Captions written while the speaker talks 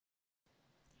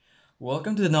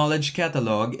Welcome to the Knowledge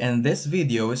Catalog, and this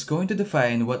video is going to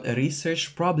define what a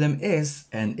research problem is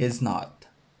and is not.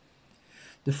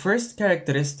 The first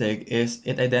characteristic is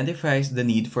it identifies the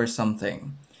need for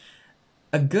something.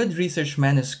 A good research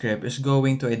manuscript is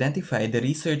going to identify the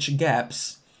research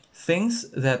gaps, things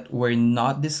that were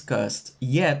not discussed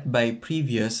yet by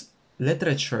previous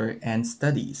literature and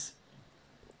studies.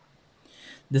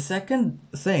 The second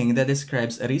thing that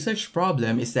describes a research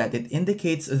problem is that it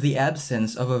indicates the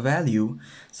absence of a value,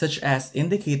 such as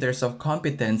indicators of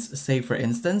competence, say for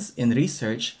instance in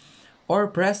research, or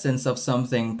presence of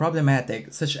something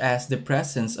problematic, such as the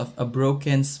presence of a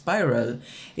broken spiral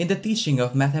in the teaching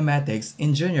of mathematics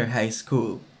in junior high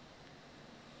school.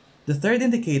 The third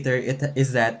indicator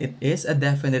is that it is a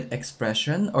definite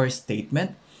expression or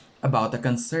statement about a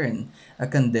concern, a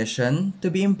condition to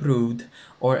be improved,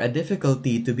 or a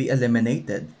difficulty to be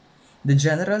eliminated. The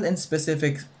general and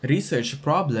specific research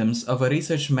problems of a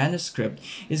research manuscript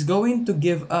is going to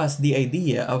give us the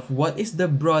idea of what is the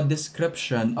broad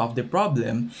description of the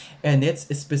problem and its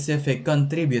specific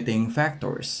contributing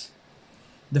factors.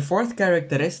 The fourth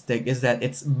characteristic is that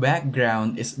its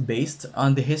background is based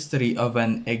on the history of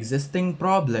an existing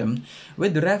problem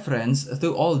with reference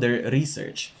to older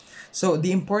research. So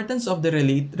the importance of the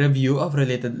review of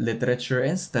related literature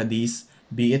and studies,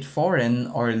 be it foreign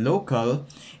or local,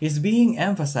 is being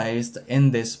emphasized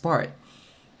in this part.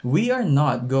 We are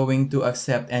not going to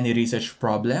accept any research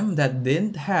problem that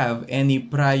didn't have any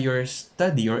prior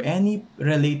study or any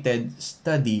related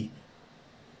study.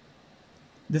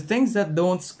 The things that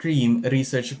don't scream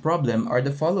research problem are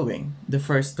the following. The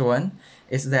first one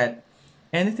is that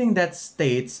anything that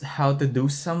states how to do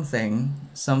something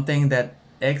that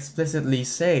explicitly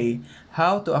say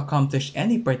how to accomplish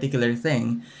any particular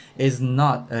thing is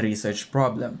not a research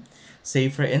problem. Say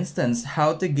for instance,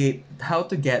 how to get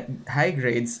high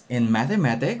grades in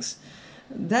mathematics,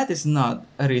 that is not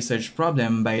a research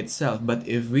problem by itself. But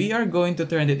if we are going to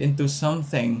turn it into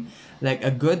something like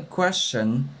a good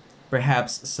question,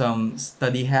 perhaps some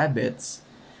study habits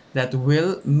that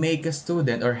will make a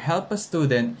student or help a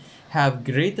student have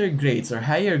greater grades or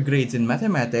higher grades in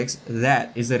mathematics, that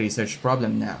is a research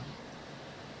problem now.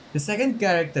 The second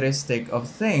characteristic of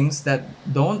things that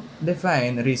don't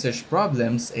define research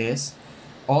problems is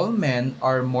all men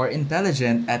are more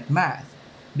intelligent at math,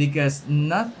 because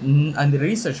a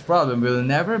research problem will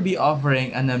never be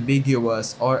offering an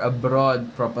ambiguous or a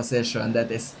broad proposition that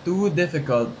is too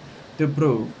difficult to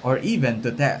prove or even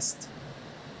to test.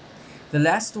 The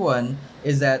last one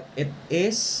is that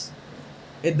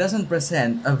it doesn't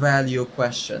present a value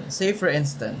question. Say for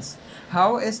instance,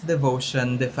 how is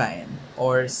devotion defined?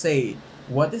 Or say,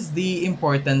 what is the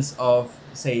importance of,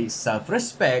 say,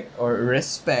 self-respect or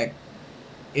respect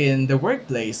in the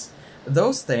workplace?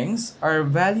 Those things are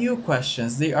value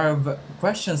questions. They are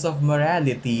questions of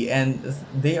morality, and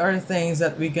they are things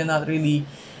that we cannot really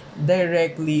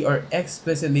directly or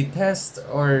explicitly test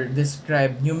or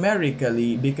describe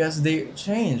numerically because they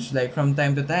change like from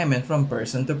time to time and from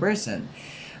person to person.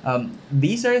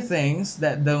 These are things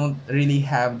that don't really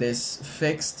have this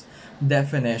fixed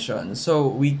definition. So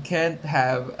we can't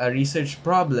have a research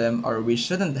problem, or we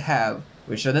shouldn't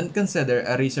consider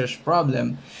a research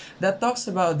problem that talks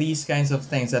about these kinds of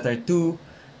things that are too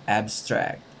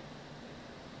abstract.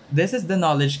 This is the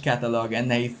Knowledge Catalog,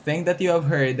 and I think that you have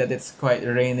heard that it's quite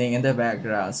raining in the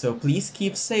background. So please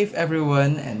keep safe,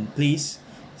 everyone, and please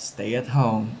stay at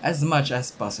home as much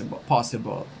as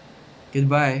possible.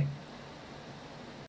 Goodbye.